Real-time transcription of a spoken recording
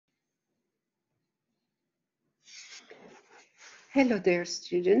Hello there,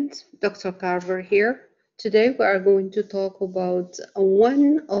 students. Dr. Carver here. Today we are going to talk about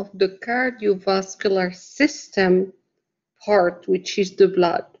one of the cardiovascular system part, which is the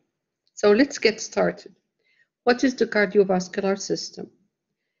blood. So let's get started. What is the cardiovascular system?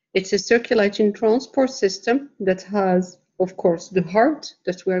 It's a circulating transport system that has, of course, the heart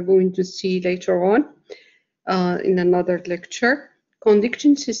that we are going to see later on in another lecture.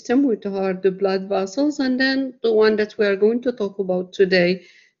 Conduction system, which are the blood vessels, and then the one that we are going to talk about today,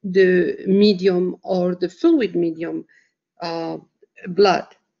 the medium or the fluid medium blood.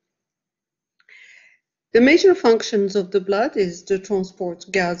 The major functions of the blood is to transport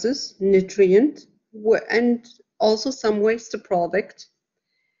gases, nutrient, and also some waste product,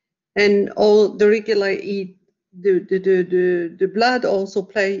 and all the the blood also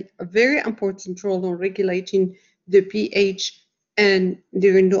play a very important role in regulating the pH and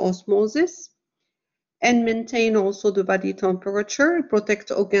during the osmosis, and maintain also the body temperature, protect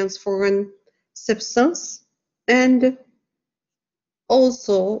against foreign substance, and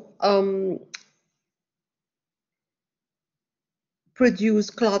also produce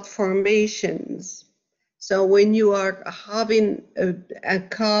clot formations. So when you are having a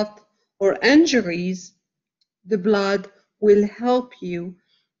cut or injuries, the blood will help you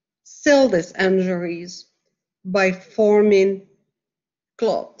seal these injuries by forming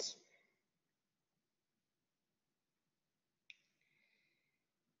clots.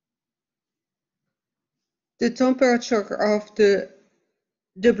 The temperature of the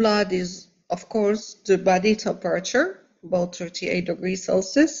blood is, of course, the body temperature, about 38 degrees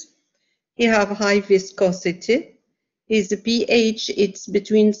Celsius. You have high viscosity. His pH, it's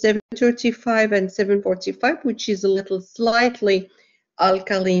between 735 and 745, which is a little slightly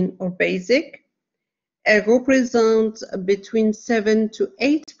alkaline or basic. It represents between 7 to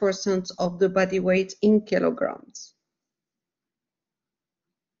 8% of the body weight in kilograms.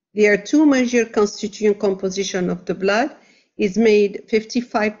 There are two major constituent composition of the blood. Is made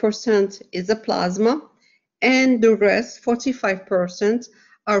 55% is a plasma, and the rest 45%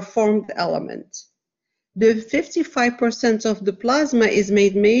 are formed elements. The 55% of the plasma is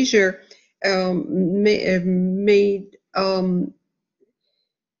made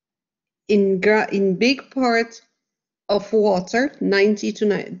in big part of water, 90 to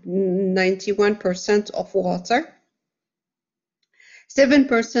 91% of water.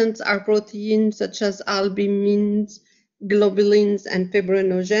 7% are proteins such as albumins, globulins, and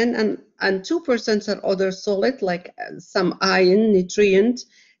fibrinogen, and 2% are other solid like some iron, nutrient,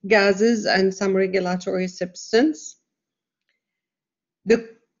 gases, and some regulatory substance.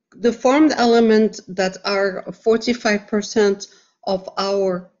 The formed elements that are 45% of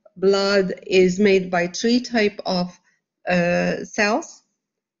our blood is made by three types of cells: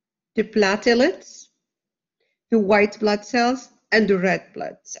 the platelets, the white blood cells, and the red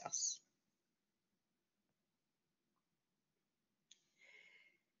blood cells.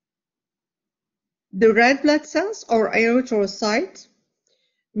 The red blood cells or erythrocytes,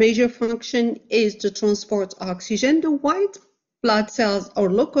 major function is to transport oxygen. The white blood cells or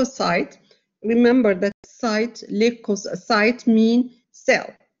leukocyte, remember that leukocyte mean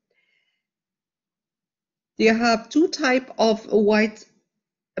cell. You have two types of white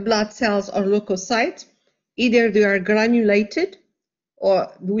blood cells or leukocytes. Either they are granulated,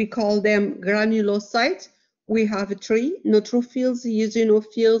 or we call them granulocytes. We have three: neutrophils,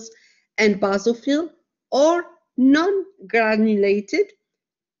 eosinophils, and basophils, or non-granulated,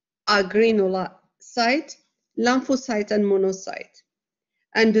 granulocyte, lymphocyte, and monocyte.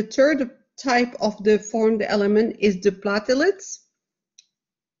 And the third type of the formed element is the platelets.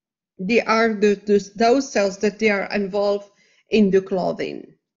 They are those cells that they are involved in the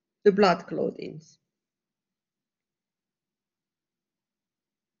clotting, the blood clotting.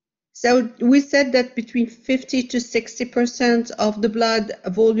 So we said that between 50 to 60% of the blood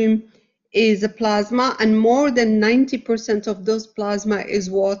volume is a plasma, and more than 90% of those plasma is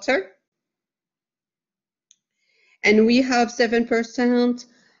water. And we have 7%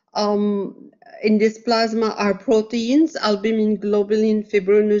 in this plasma are proteins: albumin, globulin,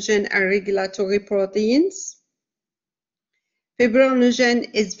 fibrinogen, and regulatory proteins. Fibrinogen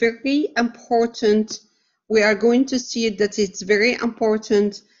is very important. We are going to see that it's very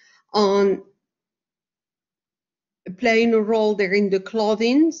important on playing a role there in the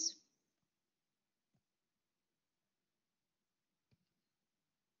clothings.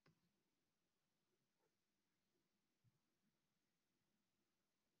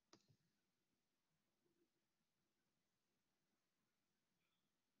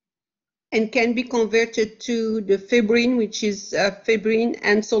 And can be converted to the fibrin, which is fibrin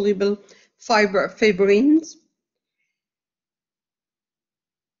and soluble fibrins.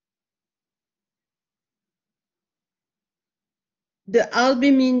 The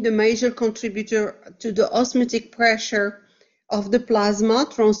albumin, the major contributor to the osmotic pressure of the plasma,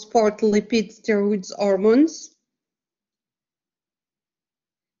 transport lipids, steroids, hormones.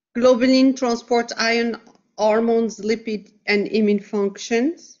 Globulin transport iron, hormones, lipid, and immune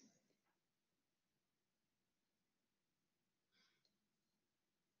functions.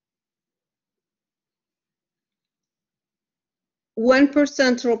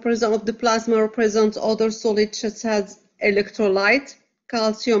 1% of the plasma represents other solids such as electrolyte,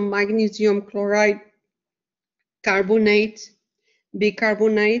 calcium, magnesium chloride, carbonate,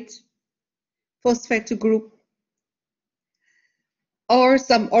 bicarbonate, phosphate group, or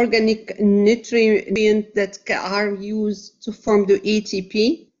some organic nutrients that are used to form the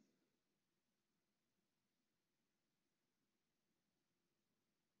ATP.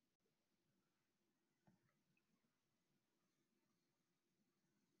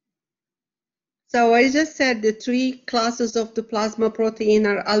 So I just said the three classes of the plasma protein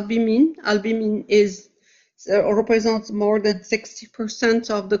are albumin. Albumin represents more than 60%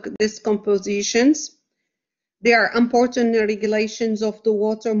 of these compositions. They are important regulations of the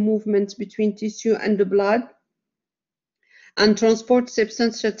water movement between tissue and the blood, and transport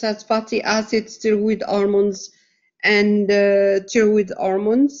substances such as fatty acids, thyroid hormones, and thyroid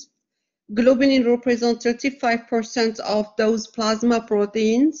hormones. Globulin represents 35% of those plasma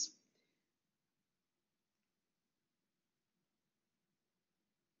proteins.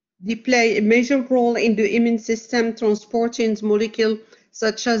 They play a major role in the immune system, transporting molecules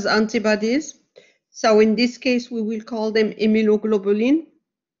such as antibodies. So in this case, we will call them immunoglobulin.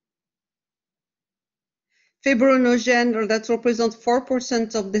 Fibrinogen, that represents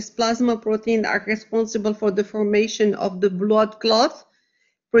 4% of this plasma protein, are responsible for the formation of the blood clot,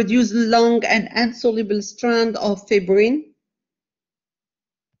 produce long and insoluble strand of fibrin.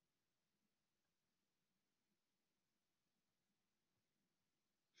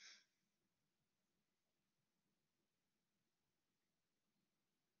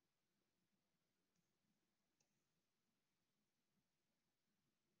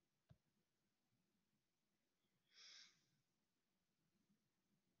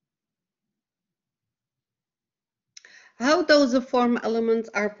 How those form elements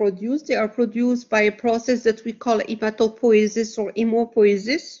are produced? They are produced by a process that we call hematopoiesis or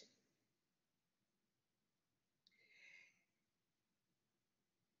hemopoiesis.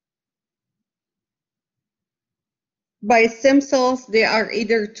 By stem cells, there are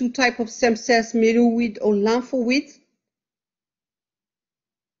either two types of stem cells, myeloid or lymphoid.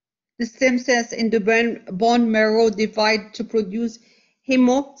 The stem cells in the bone marrow divide to produce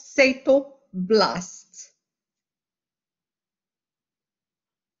hemocytoblasts.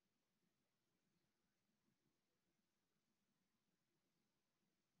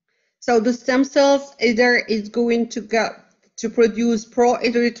 So the stem cells either is going to produce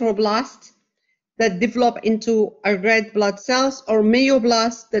pro-erythroblasts that develop into a red blood cells, or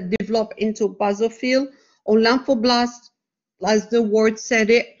myoblasts that develop into basophil, or lymphoblasts, as the word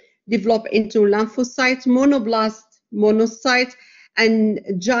said it, develop into lymphocytes, monocytes, and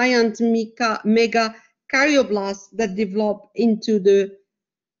giant megakaryoblast that develop into the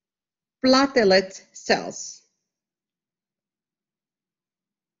platelet cells.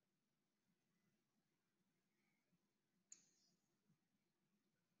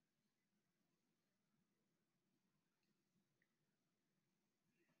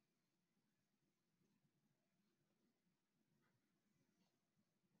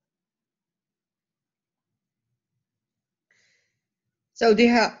 So they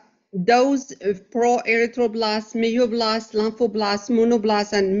have those pro-erythroblasts, myoblasts, lymphoblasts,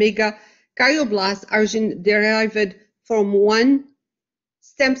 monoblasts, and megakaryoblast are derived from one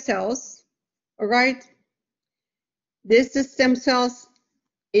stem cells, all right? These stem cells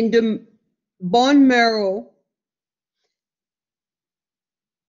in the bone marrow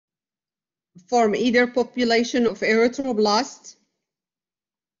form either population of erythroblasts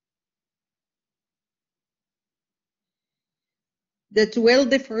that will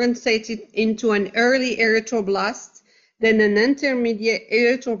differentiate into an early erythroblast, then an intermediate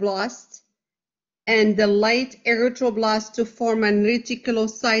erythroblast, and the late erythroblast to form an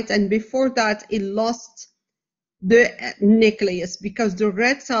reticulocyte, and before that it lost the nucleus because the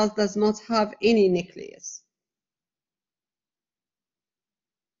red cell does not have any nucleus.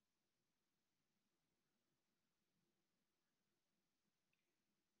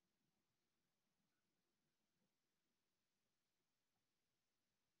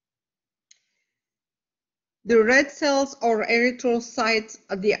 The red cells or erythrocytes,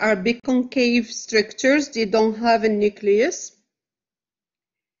 they are biconcave structures. They don't have a nucleus.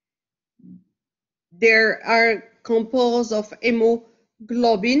 There are composed of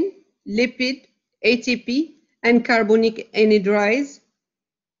hemoglobin, lipid, ATP, and carbonic anhydrase.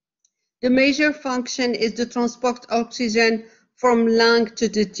 The major function is to transport oxygen from lung to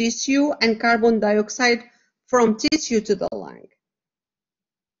the tissue and carbon dioxide from tissue to the lung.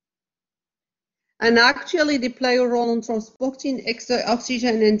 And actually, they play a role in transporting extra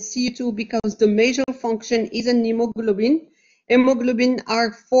oxygen and CO2 because the major function is in hemoglobin. Hemoglobin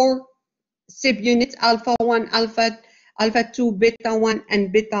are 4 subunits, alpha 1, alpha 2, beta 1,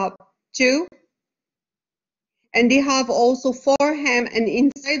 and beta 2. And they have also 4 hem, and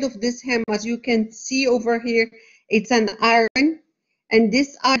inside of this hem, as you can see over here, it's an iron, and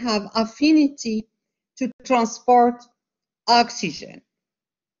this iron have affinity to transport oxygen.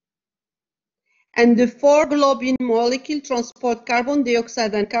 And the 4 globin molecule transport carbon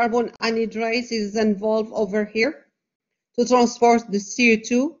dioxide, and carbon anhydrase is involved over here to transport the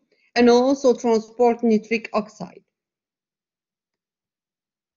CO2 and also transport nitric oxide.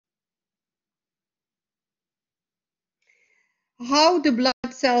 How the blood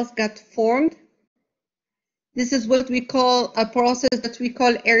cells got formed? This is what we call a process that we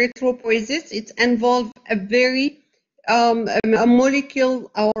call erythropoiesis. It involves a molecule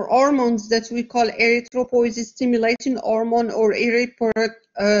or hormones that we call erythropoiesis stimulating hormone or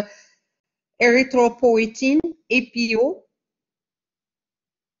erythropoietin, EPO.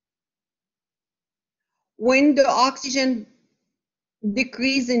 When the oxygen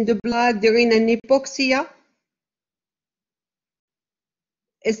decreases in the blood during an hypoxia,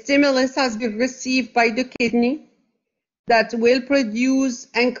 a stimulus has been received by the kidney that will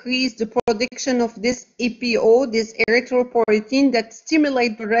increase the production of this EPO, this erythropoietin, that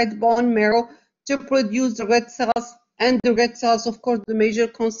stimulate the red bone marrow to produce the red cells. And the red cells, of course, the major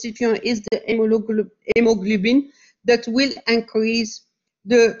constituent is the hemoglobin that will increase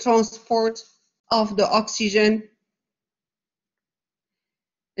the transport of the oxygen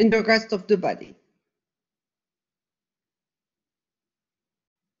in the rest of the body.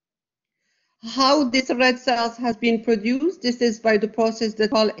 How these red cells has been produced, this is by the process that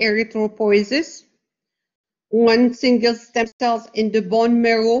we call erythropoiesis. One single stem cells in the bone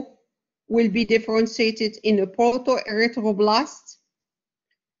marrow will be differentiated in a protoerythroblast,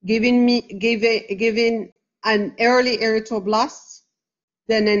 giving an early erythroblast,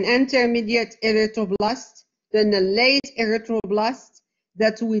 then an intermediate erythroblast, then a late erythroblast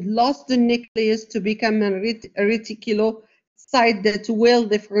that will lose the nucleus to become a reticulocyte that will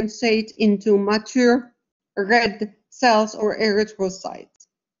differentiate into mature red cells or erythrocytes,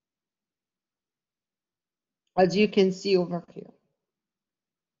 as you can see over here.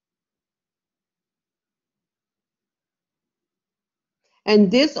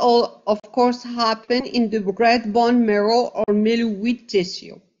 And this all, of course, happen in the red bone marrow or myeloid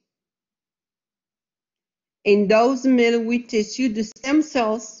tissue. In those myeloid tissue, the stem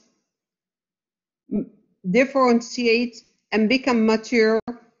cells differentiate and become mature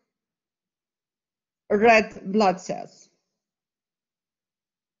red blood cells.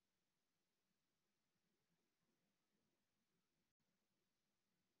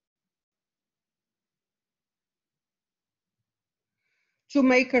 To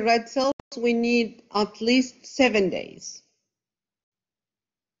make a red cell, we need at least 7 days.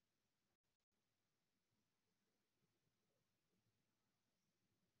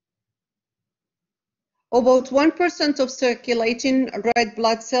 About 1% of circulating red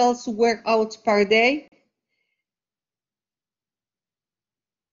blood cells wear out per day.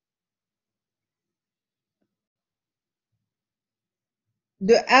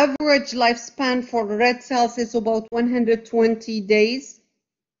 The average lifespan for red cells is about 120 days.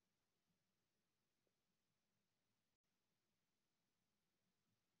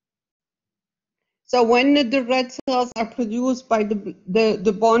 So when the red cells are produced by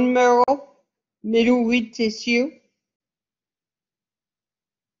the bone marrow, myeloid tissue,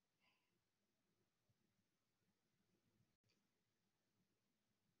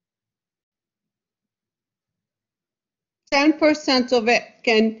 %10 of it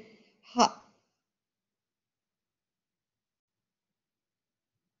can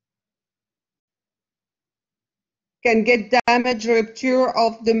get damage, rupture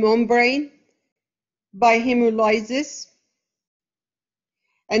of the membrane by hemolysis,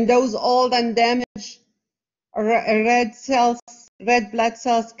 and those old and damaged red blood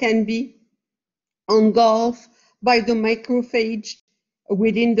cells can be engulfed by the macrophage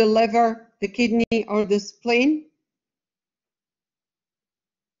within the liver, the kidney, or the spleen.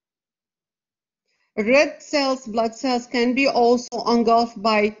 Red cells, blood cells, can be also engulfed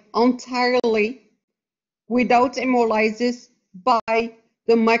by entirely without hemolysis by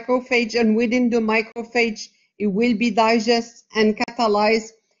the macrophage, and within the macrophage it will be digested and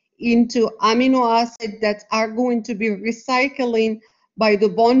catalyzed into amino acids that are going to be recycling by the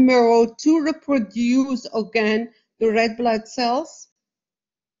bone marrow to reproduce again the red blood cells.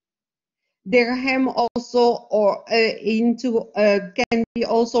 Their hem also can be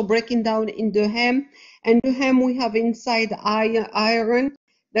also breaking down in the hem, and the hem we have inside iron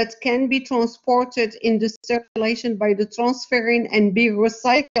that can be transported in the circulation by the transferrin and be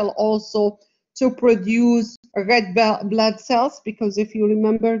recycled also to produce red blood cells, because if you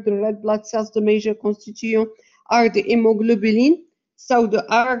remember, the red blood cells, the major constituent are the hemoglobin. So the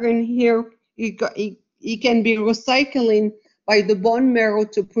iron here, it can be recycling by the bone marrow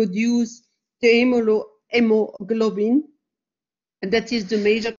to produce the hemoglobin, and that is the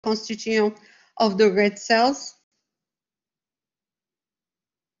major constituent of the red cells.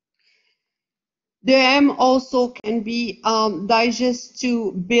 The hem also can be digested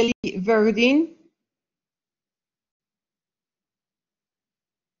to biliverdin.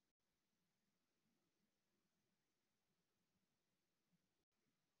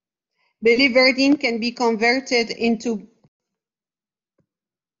 Biliverdin can be converted into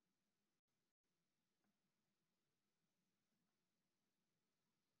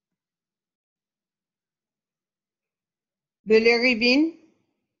bilirubin,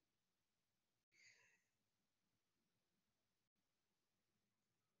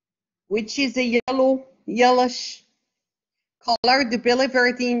 which is a yellowish color. The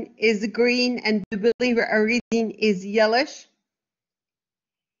biliverdin is green and the bilirubin is yellowish.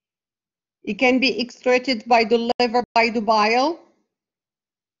 It can be excreted by the liver by the bile.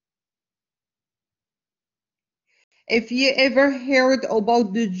 If you ever heard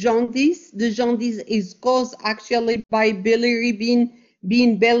about the jaundice is caused actually by bilirubin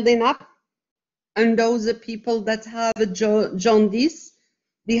being building up. And those people that have a jaundice,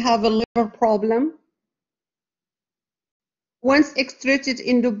 they have a liver problem. Once extracted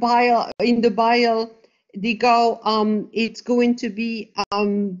in the bile, they go. It's going to be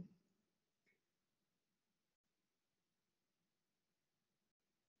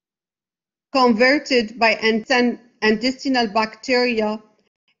converted by intestinal bacteria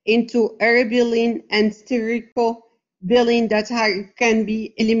into eribulin and stercobilin that can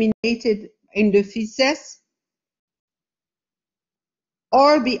be eliminated in the feces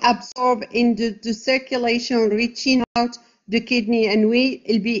or be absorbed into the circulation, reaching out the kidney, and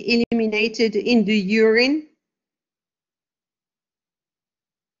will be eliminated in the urine.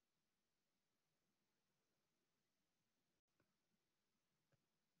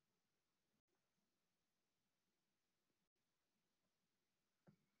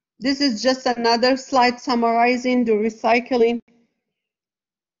 This is just another slide summarizing the recycling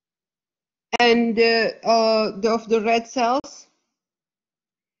and of the red cells.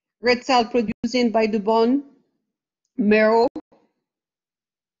 Red cell producing by the bone marrow.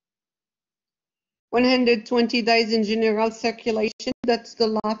 120 days in general circulation, that's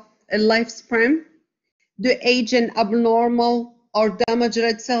the lifespan. The age and abnormal or damaged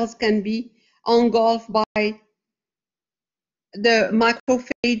red cells can be engulfed by the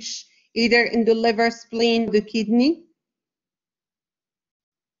macrophage, either in the liver, spleen, the kidney.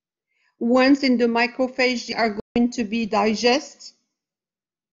 Once in the macrophage, they are going to be digested,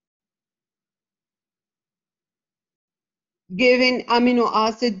 giving amino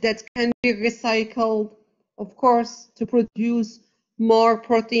acid that can be recycled, of course, to produce more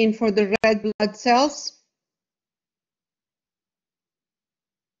protein for the red blood cells.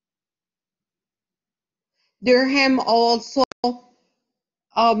 Their hem also,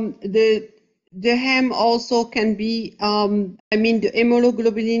 the hem also can be, the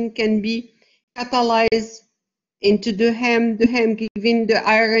hemoglobin can be catalyzed into the hem giving the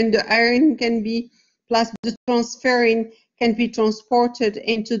iron can be, plus the transferrin can be transported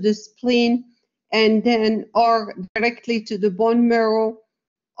into the spleen and then or directly to the bone marrow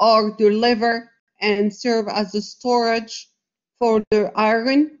or the liver and serve as a storage for the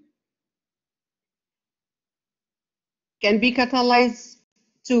iron. Can be catalyzed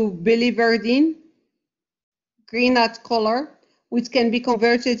to biliverdin, green at color, which can be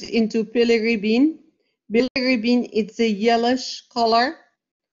converted into bilirubin. Bilirubin is a yellowish color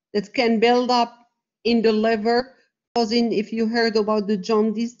that can build up in the liver, causing, if you heard about the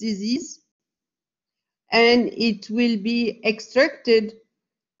jaundice disease, and it will be extracted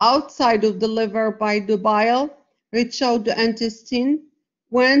outside of the liver by the bile, reach out the intestine.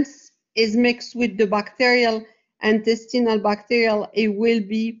 Once is mixed with the intestinal bacterial, it will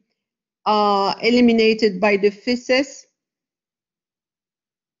be eliminated by the feces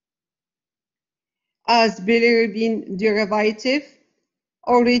as bilirubin derivative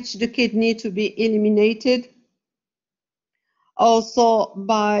or reach the kidney to be eliminated. also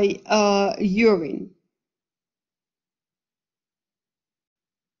by urine.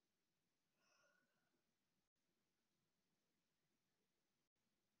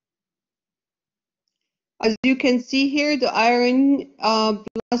 As you can see here, the iron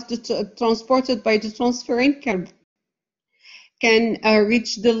transported by the transferrin can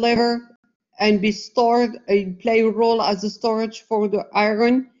reach the liver and be stored, play a role as a storage for the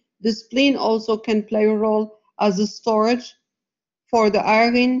iron. The spleen also can play a role as a storage for the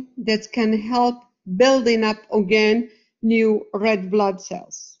iron that can help building up again new red blood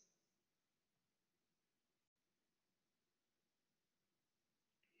cells.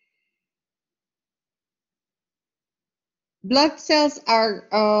 Blood cells are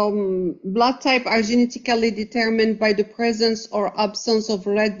blood type are genetically determined by the presence or absence of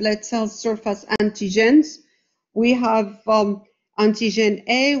red blood cell surface antigens. We have antigen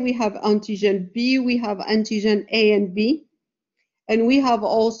A, we have antigen B, we have antigen A and B, and we have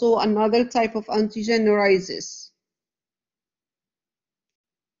also another type of antigen rhisis.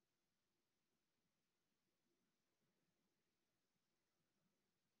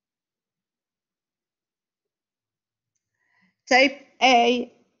 Type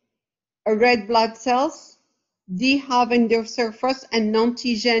A red blood cells, they have in their surface an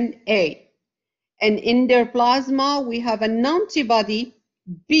antigen A. And in their plasma, we have an antibody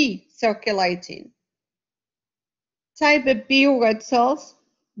B circulating. Type B red cells,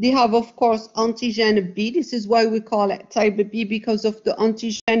 they have, of course, antigen B. This is why we call it type B, because of the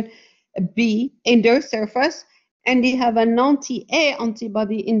antigen B in their surface. And they have an anti-A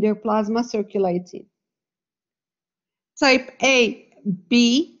antibody in their plasma circulating. Type A,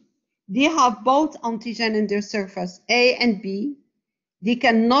 B, they have both antigen in their surface, A and B. They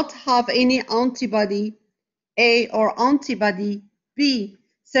cannot have any antibody A or antibody B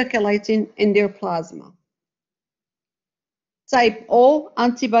circulating in their plasma. Type O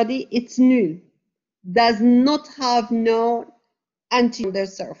antibody, it's null, does not have no antigen on their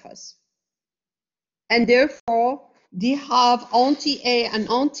surface. And therefore, they have anti-A and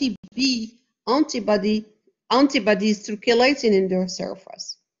anti-B antibodies circulating in their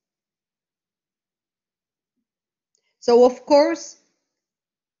surface. So of course,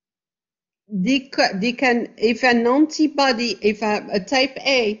 they can, if an antibody, if a type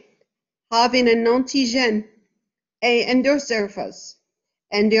A having an antigen A in their surface,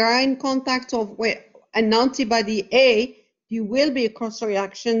 and they are in contact with an antibody A, there will be cross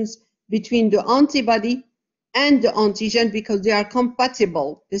reactions between the antibody and the antigen because they are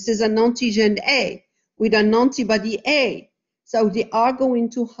compatible. This is an antigen A with an antibody A. So they are going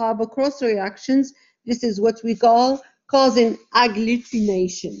to have a cross reactions. This is what we call causing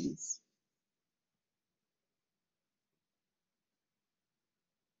agglutinations.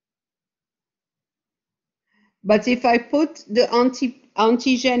 But if I put the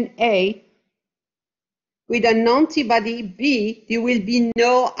antigen A with an antibody B, there will be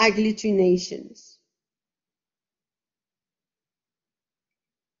no agglutinations.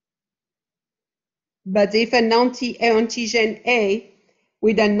 But if an antigen A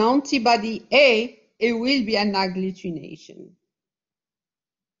with an antibody A, it will be an agglutination.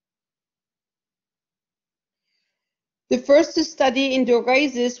 The first study in the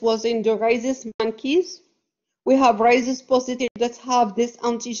rhizus was in the rhizus monkeys. We have rhizus positive that have this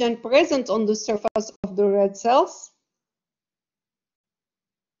antigen present on the surface of the red cells.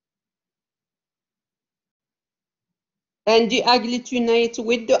 And they agglutinate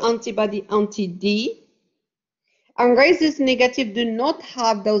with the antibody anti-D. And rhizus negative do not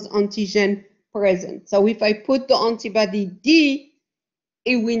have those antigen present. So if I put the antibody D,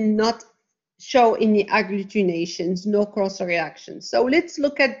 it will not show any agglutinations, no cross reactions. So let's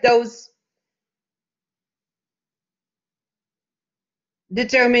look at those,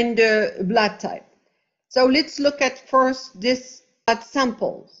 determine the blood type. So let's look at first this blood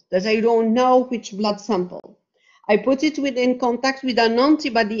samples that I don't know which blood sample. I put it in contact with an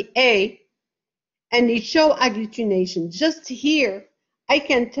antibody A and it show agglutination. Just here, I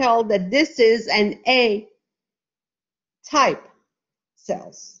can tell that this is an A type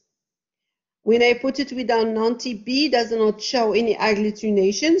cells. When I put it with an anti-B, does not show any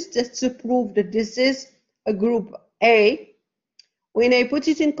agglutinations, just to prove that this is a group A. When I put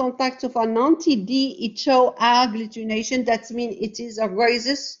it in contact with an anti-D, it shows agglutination. That means it is a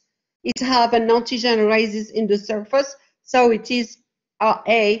rhizus. It have an antigen rhizus in the surface, so it is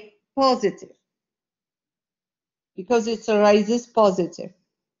A positive because it's a rhizus positive.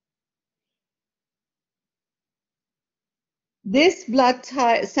 This blood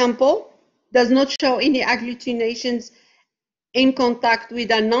sample does not show any agglutinations in contact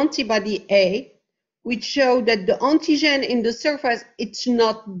with an antibody A. which show that the antigen in the surface, it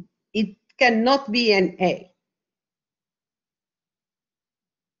cannot be an A.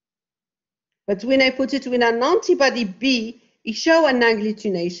 But when I put it with an antibody B, it shows an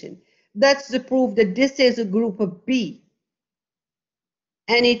agglutination. That's the proof that this is a group of B.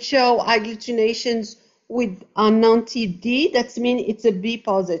 And it shows agglutinations with an anti-D, that means it's a B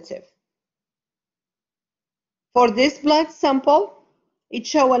positive. For this blood sample, it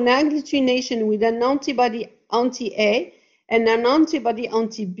shows an agglutination with an antibody anti-A and an antibody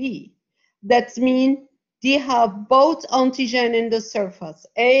anti-B. That means they have both antigen in the surface,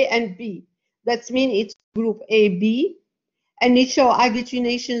 A and B. That means it's group AB, and it shows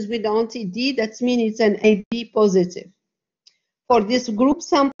agglutinations with anti-D. That means it's an AB positive. For this group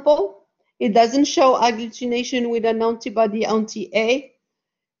sample, it doesn't show agglutination with an antibody anti-A,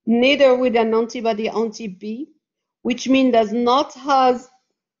 neither with an antibody anti-B, which means does not have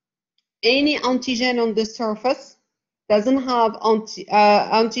any antigen on the surface, doesn't have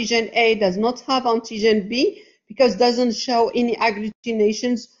antigen A, does not have antigen B, because doesn't show any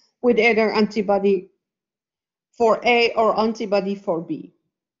agglutinations with either antibody for A or antibody for B.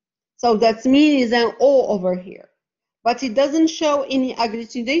 So that means is an O over here. But it doesn't show any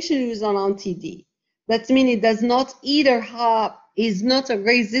agglutination with an anti-D. That means it does not either have, is not a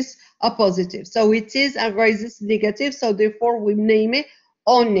rhesus or positive. So it is a rhesus negative, so therefore we name it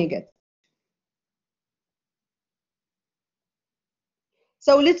O negative.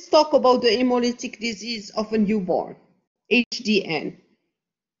 So let's talk about the hemolytic disease of a newborn, HDN.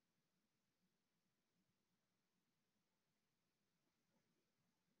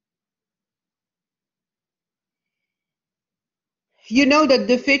 You know that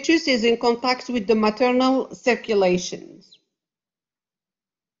the fetus is in contact with the maternal circulation.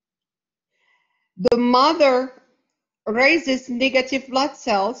 The mother raises negative blood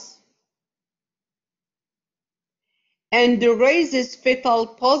cells and the raises fetal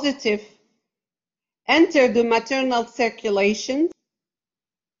positive enter the maternal circulation.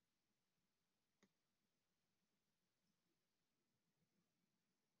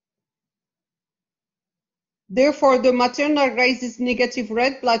 Therefore, the maternal raises negative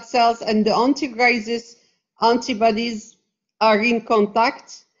red blood cells and the anti-raises antibodies are in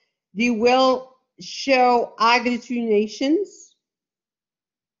contact. They will show agglutinations.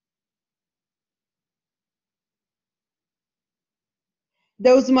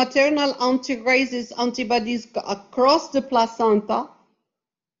 Those maternal anti-raises antibodies go across the placenta.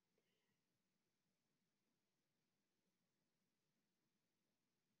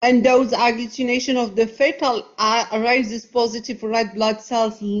 And those agglutination of the fetal raises positive red blood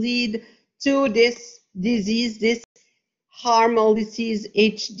cells lead to this disease, this hemolysis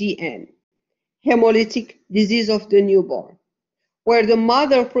HDN, hemolytic disease of the newborn, where the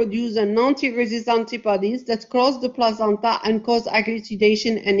mother produces an anti-rhesus antibodies that cross the placenta and cause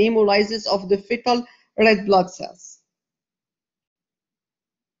agglutination and hemolysis of the fetal red blood cells.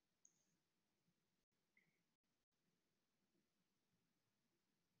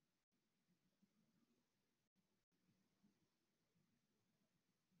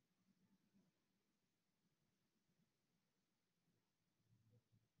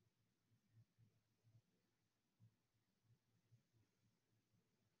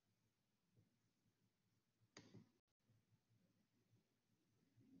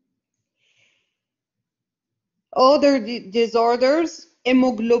 Other disorders,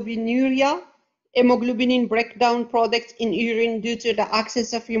 hemoglobinuria, hemoglobin breakdown product in urine due to the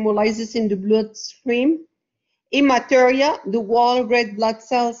excess of hemolysis in the bloodstream. Hematuria, the white red blood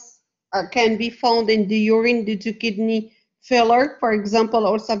cells can be found in the urine due to kidney failure, for example,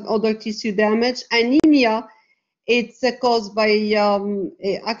 or some other tissue damage. Anemia, it's caused by,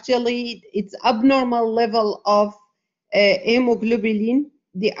 actually, it's abnormal level of hemoglobin.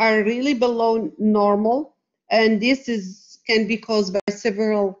 They are really below normal, and this can be caused by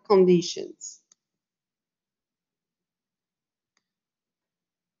several conditions.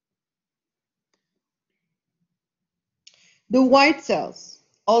 The white cells,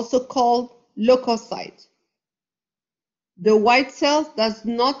 also called leukocytes. The white cells does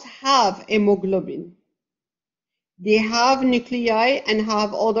not have hemoglobin. They have nuclei and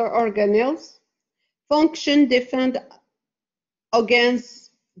have other organelles. Function defend against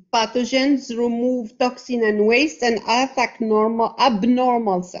pathogens, remove toxin and waste, and attack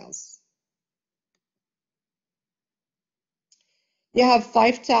abnormal cells. They have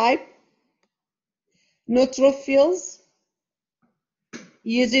 5 types: neutrophils,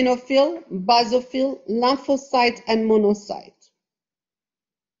 eosinophil, basophil, lymphocyte, and monocyte.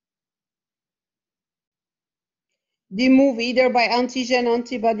 They move either by antigen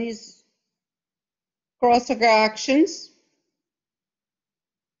antibodies cross-reactions,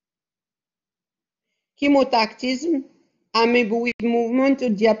 chemotactism, amoeboid movement, or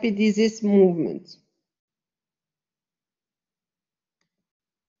diapedesis movement.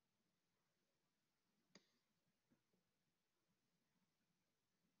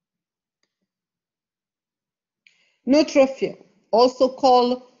 Neutrophil, also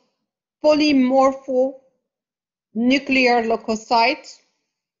called polymorphonuclear leukocyte.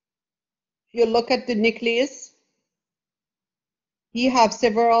 You look at the nucleus, you have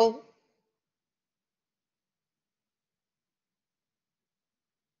several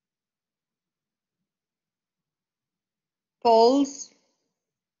poles.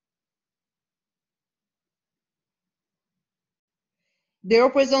 They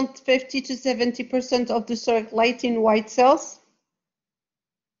represent 50 to 70% of the circulating white cells.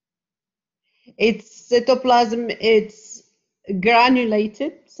 Its cytoplasm, it's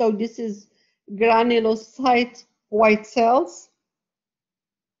granulated, so this is granulocyte white cells.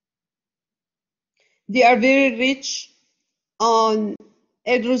 They are very rich on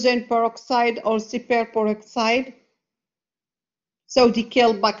hydrogen peroxide or superperoxide, so they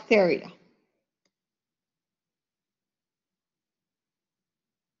kill bacteria.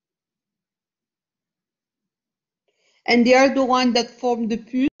 And they are the ones that form the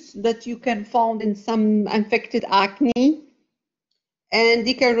pus that you can find in some infected acne. And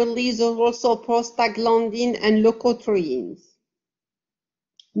they can release also prostaglandin and leukotrienes.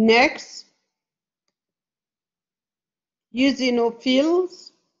 Next,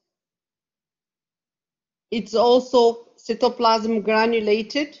 eosinophils. It's also cytoplasm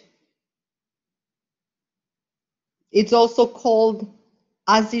granulated. It's also called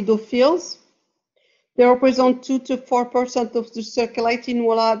acidophils. They represent 2 to 4% of the circulating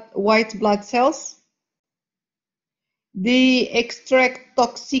white blood cells. They extract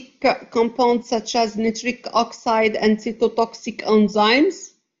toxic compounds such as nitric oxide and cytotoxic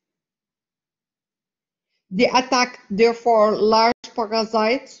enzymes. They attack, therefore, large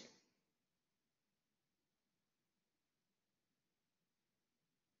parasites.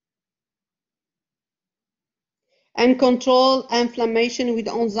 And control inflammation with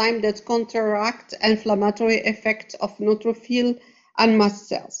enzymes that counteract inflammatory effects of neutrophil and mast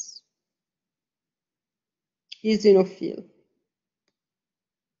cells. Eosinophil.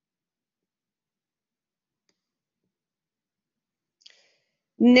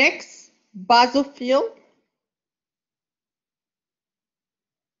 Next, basophil.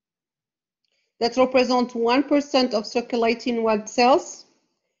 That represent 1% of circulating white cells.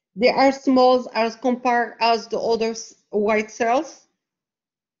 They are small as compared as the other white cells.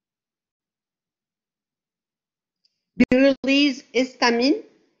 They release histamine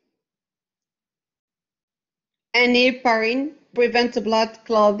and heparin, prevent blood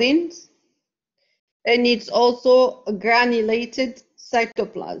clotting, and it's also a granulated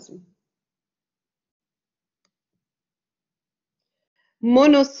cytoplasm.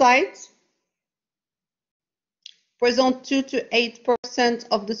 Monocytes present 2 to 8%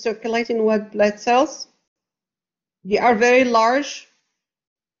 of the circulating white blood cells. They are very large.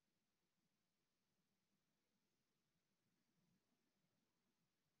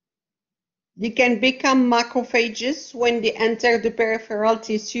 They can become macrophages when they enter the peripheral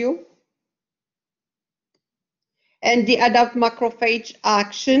tissue. And they adopt macrophage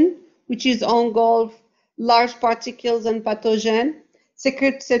action, which is engulf large particles and pathogens,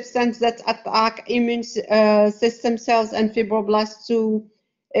 secrete substances that attack immune system cells and fibroblasts to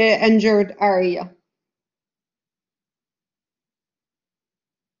injured area.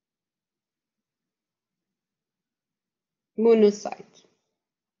 Monocyte.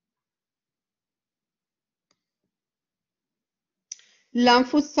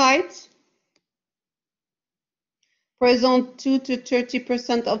 Lymphocytes present 2 to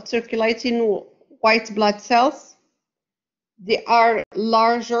 30% of circulating white blood cells. They are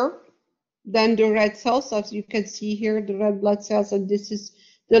larger than the red cells, as you can see here, the red blood cells, and this is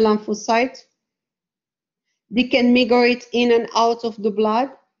the lymphocyte. They can migrate in and out of the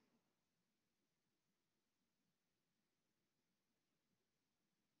blood.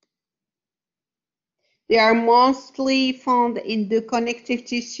 They are mostly found in the connective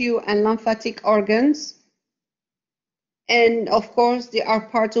tissue and lymphatic organs. And of course, they are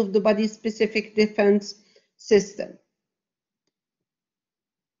part of the body's specific defense system.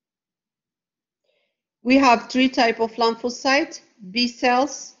 We have 3 types of lymphocytes: B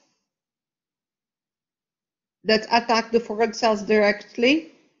cells that attack the foreign cells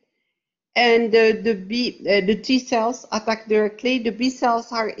directly, and the T cells attack directly. The B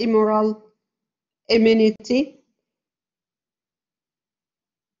cells are humoral immunity,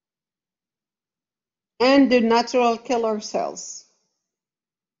 and the natural killer cells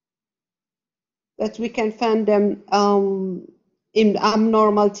that we can find them in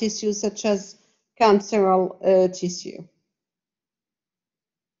abnormal tissue such as cancerous tissue.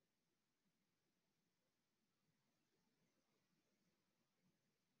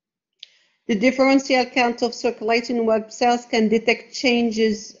 The differential count of circulating white cells can detect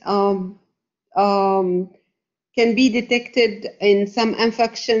changes, can be detected in some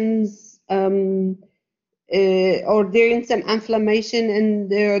infections or during some inflammation and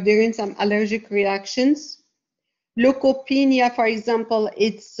during some allergic reactions. Leukopenia, for example,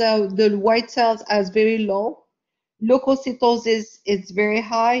 it's the white cells are very low. Leukocytosis is very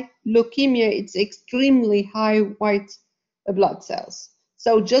high. Leukemia, it's extremely high white blood cells.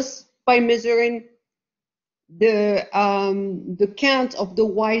 So just by measuring the count of the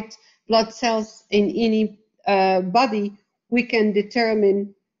white blood cells in any body, we can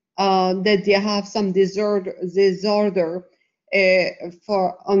determine that they have some disorder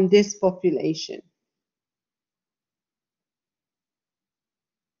for on this population.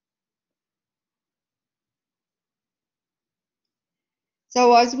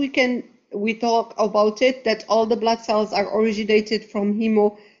 So as we talk about it, that all the blood cells are originated from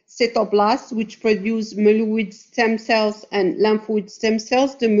hemocytoblasts, which produce myeloid stem cells and lymphoid stem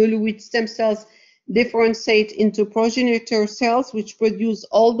cells. The myeloid stem cells differentiate into progenitor cells, which produce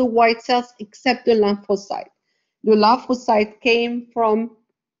all the white cells except the lymphocyte. The lymphocyte came from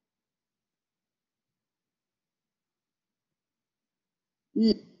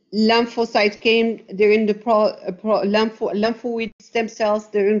during the lymphoid stem cells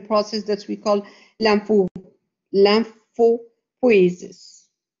during process that we call lymphopoiesis.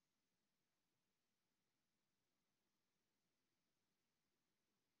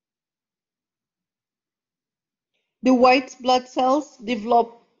 The white blood cells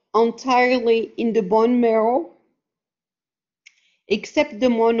develop entirely in the bone marrow, except the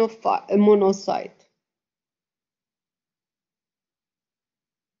monocyte.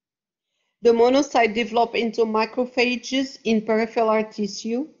 The monocyte develop into macrophages in peripheral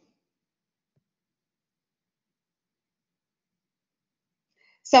tissue.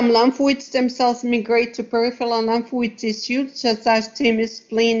 Some lymphoid stem cells migrate to peripheral lymphoid tissue, such as thymus,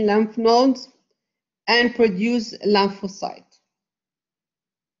 spleen, lymph nodes, and produce lymphocyte.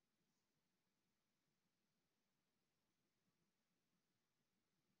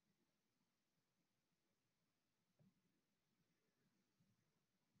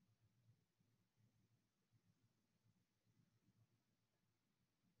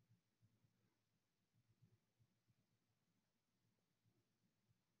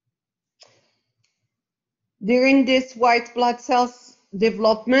 During this white blood cells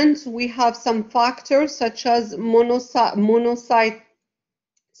development, we have some factors such as monocyte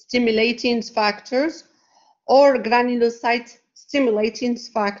stimulating factors or granulocyte stimulating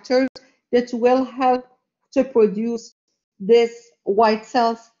factors that will help to produce this white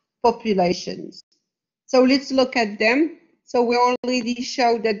cells populations. So let's look at them. So we already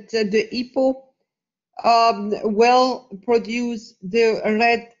showed that the EPO will produce the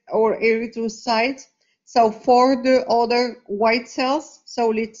red or erythrocyte. So for the other white cells, so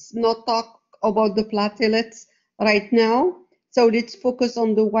let's not talk about the platelets right now. So let's focus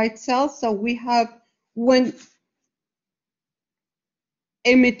on the white cells. So we have one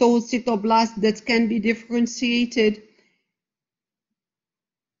hematocytoblast that can be differentiated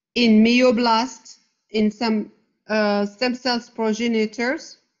in myoblasts, in some stem cells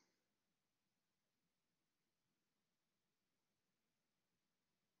progenitors,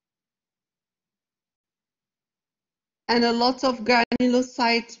 and a lot of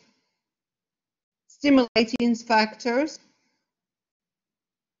granulocyte stimulating factors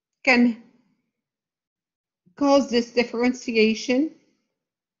can cause this differentiation.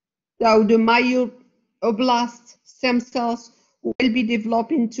 So the myoblast stem cells will be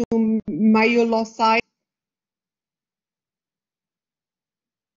developed into myelocytes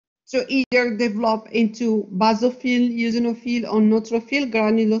to either develop into basophil, eosinophil, or neutrophil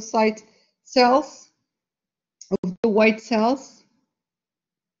granulocyte cells of the white cells.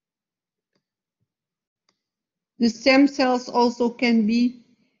 The stem cells also can be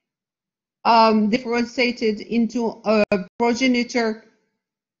differentiated into a progenitor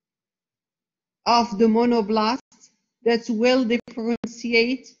of the monoblast that will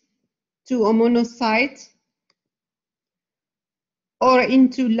differentiate to a monocyte or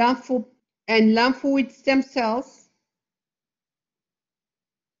into lymphoid stem cells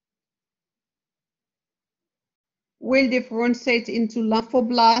will differentiate into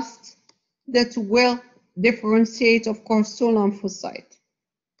lymphoblasts that will differentiate, of course, to lymphocyte.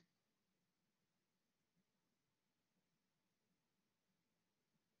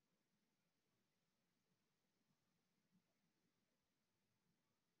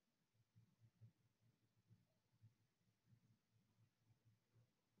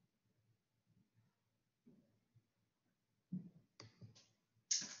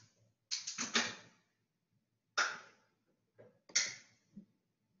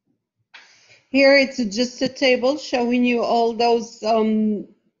 Here it's just a table showing you all those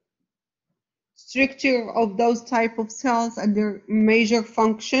structure of those type of cells and their major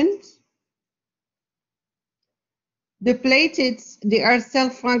functions. The platelets, they are cell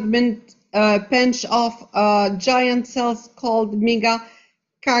fragment pinch of giant cells called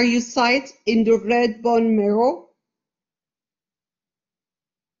megakaryocytes in the red bone marrow.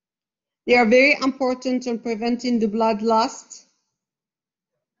 They are very important in preventing the blood loss.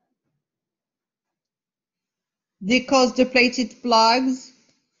 They cause the platelet plugs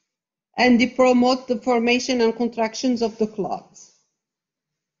and they promote the formation and contractions of the clots.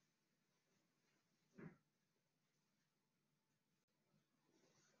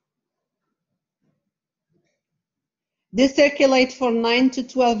 They circulate for 9 to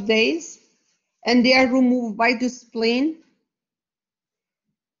 12 days and they are removed by the spleen.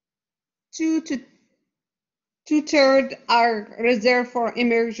 Two-thirds are reserved for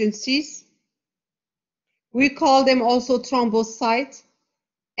emergencies. We call them also thrombocytes,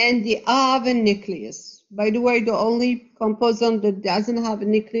 and they have a nucleus. By the way, the only composite that doesn't have a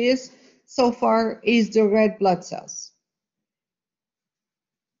nucleus so far is the red blood cells.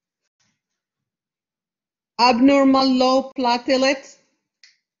 Abnormal low platelets,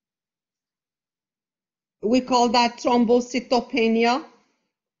 we call that thrombocytopenia,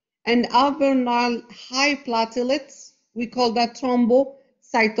 and abnormal high platelets, we call that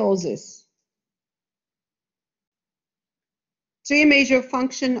thrombocytosis. Three major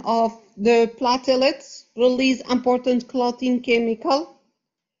functions of the platelets: release important clotting chemical,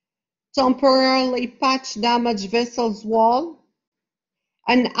 temporarily patch damaged vessels wall,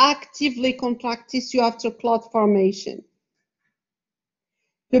 and actively contract tissue after clot formation.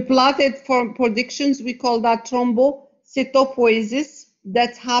 The platelet form productions, we call that thrombocytopoiesis,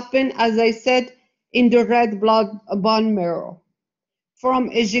 that happen, as I said, in the red blood bone marrow from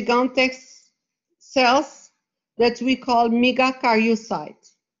a gigantic cells that we call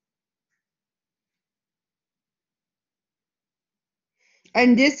megakaryocytes.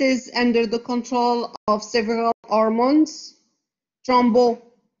 And this is under the control of several hormones,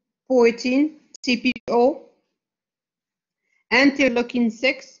 thrombopoietin, TPO,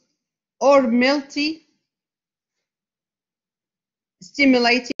 interleukin-6, or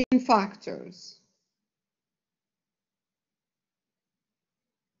multi-stimulating factors.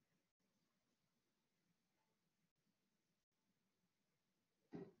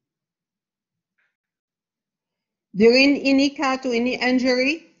 During any cut or any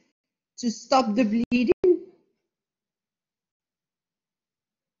injury, to stop the bleeding,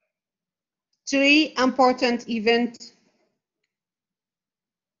 three important events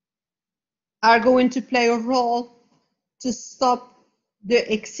are going to play a role to stop the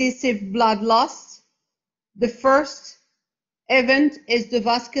excessive blood loss. The first event is the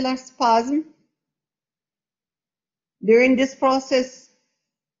vascular spasm. During this process,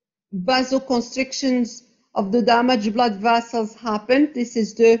 vasoconstrictions of the damaged blood vessels happen. This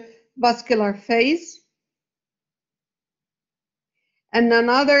is the vascular phase. And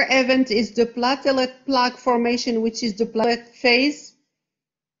another event is the platelet plaque formation, which is the platelet phase.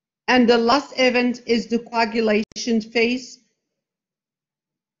 And the last event is the coagulation phase,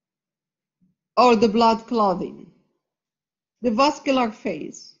 or the blood clotting. The vascular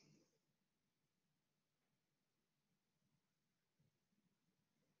phase.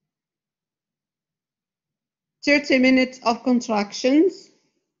 30 minutes of contractions.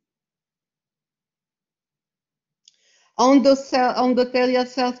 Endothelial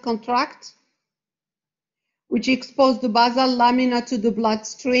cells contract, which expose the basal lamina to the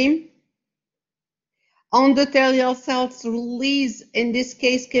bloodstream. Endothelial cells release, in this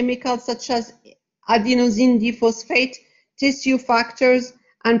case, chemicals such as adenosine diphosphate, tissue factors,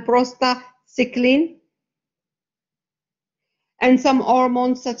 and prostacyclin, and some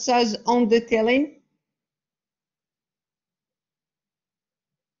hormones such as endothelin,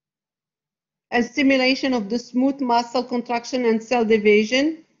 and stimulation of the smooth muscle contraction and cell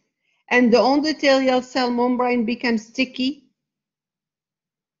division, and the endothelial cell membrane becomes sticky.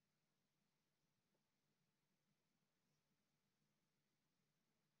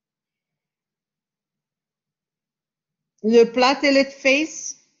 The platelet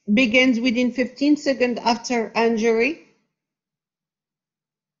phase begins within 15 seconds after injury.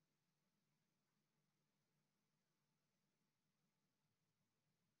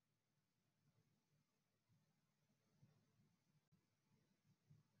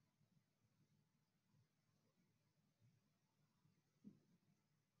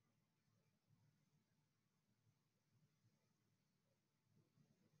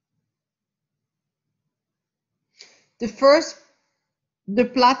 The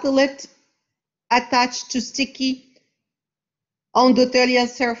platelet attached to sticky endothelial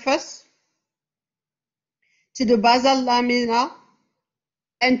surface, to the basal lamina,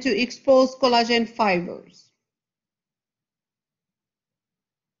 and to expose collagen fibers.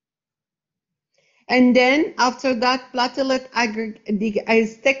 And then after that, platelet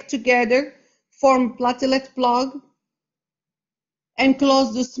stick together, form platelet plug, and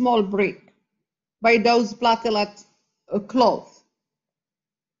close the small break by those platelet cloth.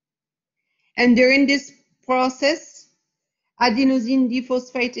 And during this process, adenosine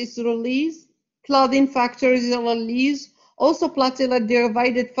diphosphate is released, clotting factor is released, also platelet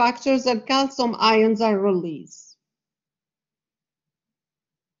derived factors and calcium ions are released.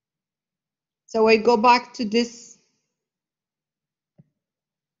 So I go back to this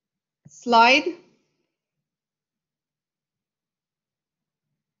slide.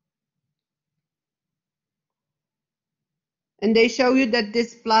 And they show you that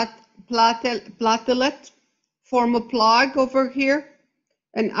this platelet form a plug over here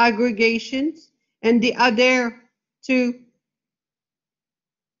and aggregations, and they adhere to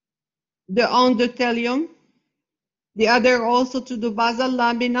the endothelium. They adhere also to the basal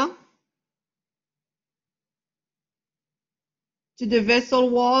lamina, to the vessel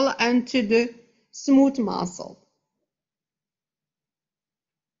wall, and to the smooth muscle.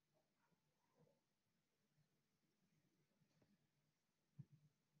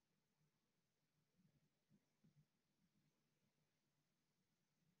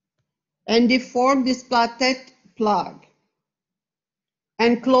 And they form this platelet plug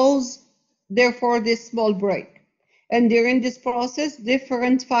and close, therefore, this small break. And during this process,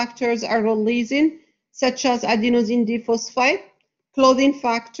 different factors are releasing, such as adenosine diphosphate, clotting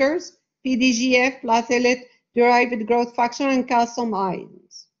factors, PDGF, platelet-derived growth factor, and calcium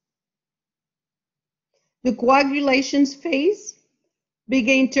ions. The coagulation phase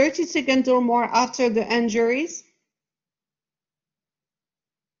begins 30 seconds or more after the injuries.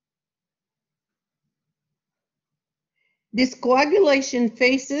 These coagulation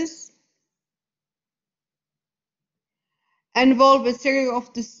phases involve a series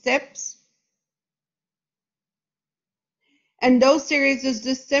of the steps, and those series of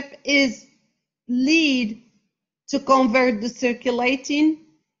the steps lead to convert the circulating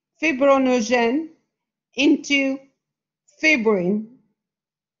fibrinogen into fibrin.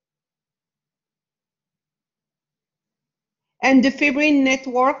 And the fibrin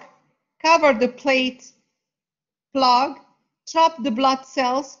network cover the plate plug, trap the blood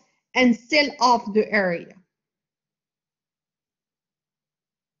cells, and seal off the area.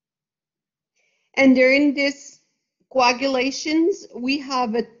 And during these coagulations, we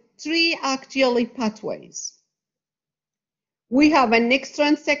have three actually pathways. We have an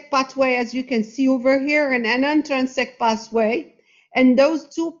extrinsic pathway, as you can see over here, and an intrinsic pathway. And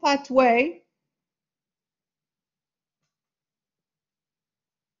those two pathways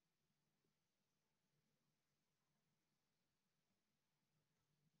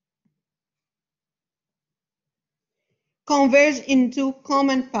converge into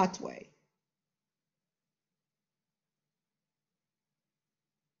common pathway.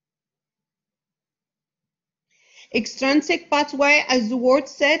 Extrinsic pathway, as the word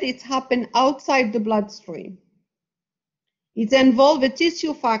said, it happens outside the bloodstream. It involves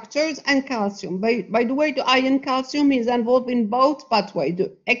tissue factors and calcium. By the way, the iron calcium is involved in both pathways,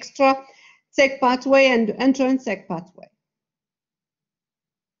 the extrinsic pathway and the intrinsic pathway,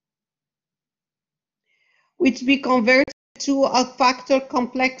 which be converted to a factor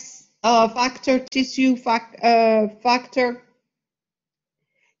complex, tissue factor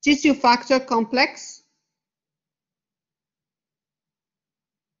complex.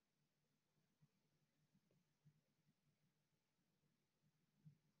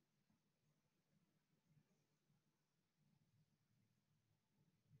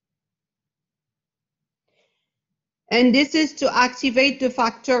 And this is to activate the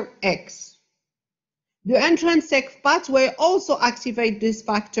factor X. The intrinsic pathway also activates this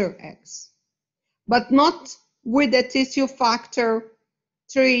factor X, but not with the tissue factor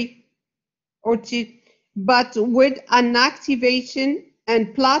 3 or T, but with an activation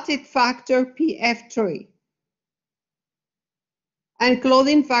and platelet factor PF3 and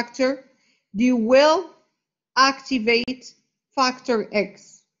clotting factor. They will activate factor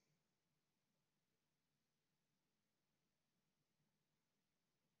X.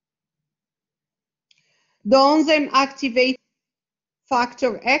 The enzyme activates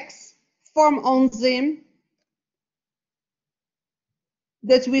factor X, form enzyme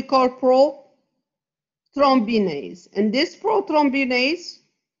that we call prothrombinase. And this prothrombinase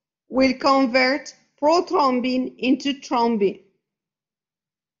will convert prothrombin into thrombin.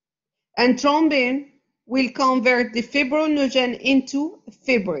 And thrombin will convert the fibrinogen into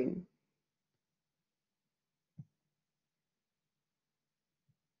fibrin.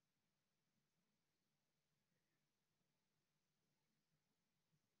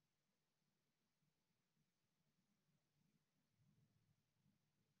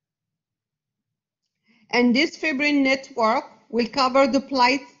 And this fibrin network will cover the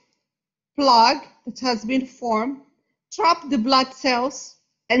plug that has been formed, trap the blood cells,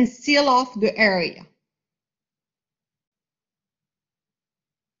 and seal off the area.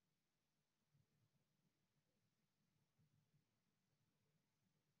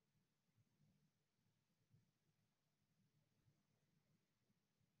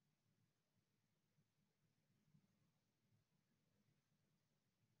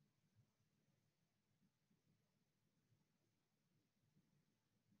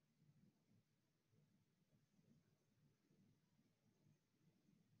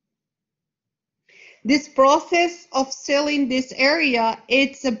 This process of sealing this area,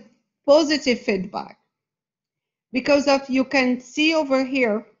 it's a positive feedback because you can see over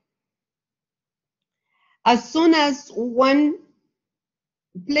here, as soon as one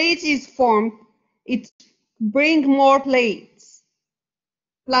plate is formed, it brings more plates,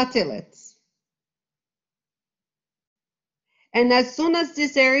 platelets. And as soon as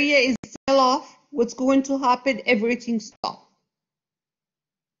this area is sealed off, what's going to happen? Everything stops.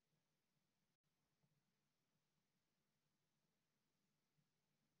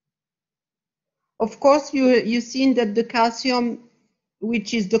 Of course, you've seen that the calcium,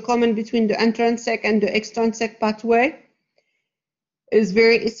 which is the common between the intrinsic and the extrinsic pathway, is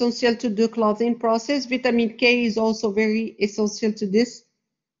very essential to the clotting process. Vitamin K is also very essential to this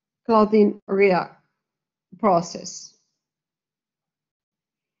clotting process.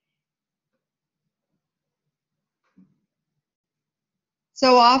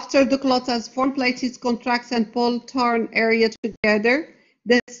 So after the clot has formed, plates contracts and pull torn area together.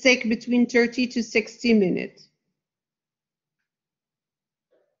 That's take between 30 to 60 minutes.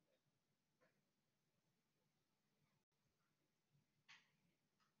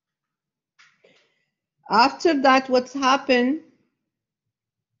 After that, what's happened?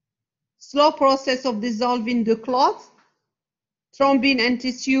 Slow process of dissolving the clot. Thrombin and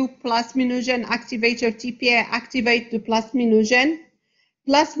tissue plasminogen activator TPA activate the plasminogen.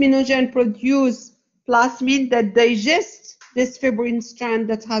 Plasminogen produce plasmid that digests this fibrin strand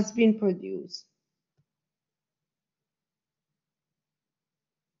that has been produced.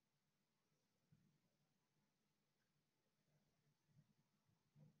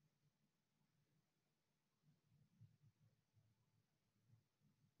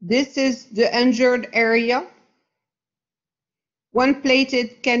 This is the injured area. One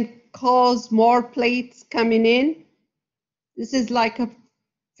plate can cause more plates coming in. This is like a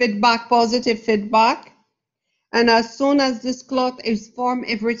feedback, positive feedback. And as soon as this clot is formed,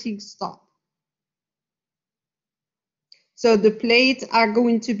 everything stops. So the plates are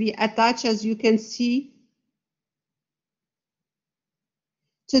going to be attached, as you can see,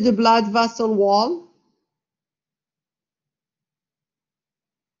 to the blood vessel wall.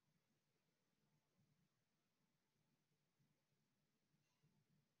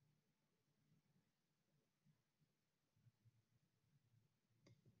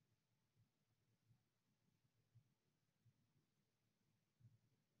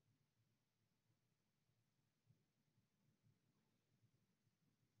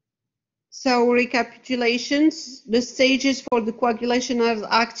 So recapitulations, the stages for the coagulation are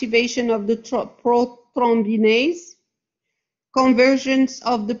activation of the prothrombinase, conversions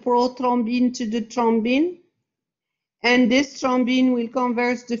of the prothrombin to the thrombin, and this thrombin will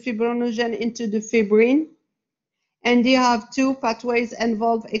convert the fibrinogen into the fibrin. And they have two pathways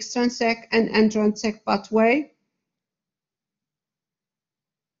involved, extrinsic and intrinsic pathway.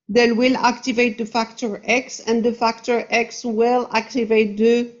 They will activate the factor X, and the factor X will activate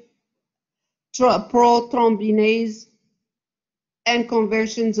the prothrombinase and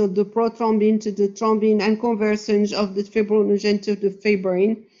conversions of the prothrombin to the thrombin and conversions of the fibrinogen to the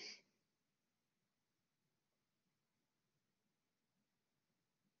fibrin.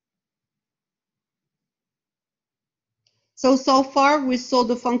 So far we saw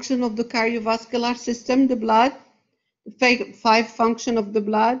the function of the cardiovascular system, the blood, the 5 function of the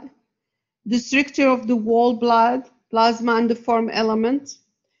blood, the structure of the whole blood, plasma and the form element,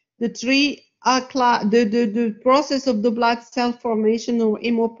 the process of the blood cell formation or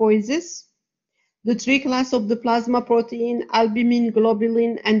hemopoiesis, the 3 class of the plasma protein, albumin,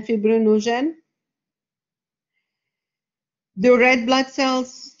 globulin, and fibrinogen, the red blood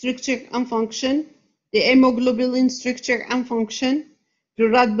cells structure and function, the hemoglobin structure and function, the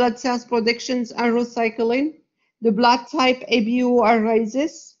red blood cells productions and recycling, the blood type ABO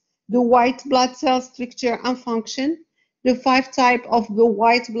arises, the white blood cell structure and function, the 5 type of the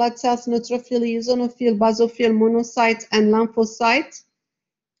white blood cells, neutrophil, eosinophil, basophil, monocytes, and lymphocytes,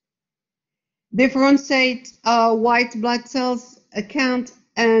 differentiate white blood cells count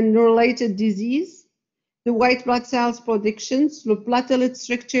and related disease, the white blood cells productions, the platelet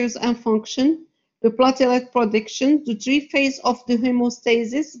structures and function, the platelet production, the 3 phase of the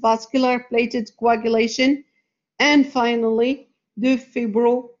hemostasis, vascular platelet coagulation, and finally, the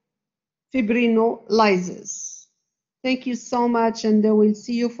fibrinolysis. Thank you so much, and I will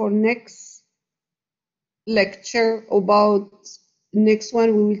see you for next lecture about next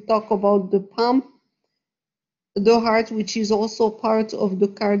one. We will talk about the pump, the heart, which is also part of the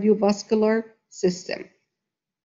cardiovascular system.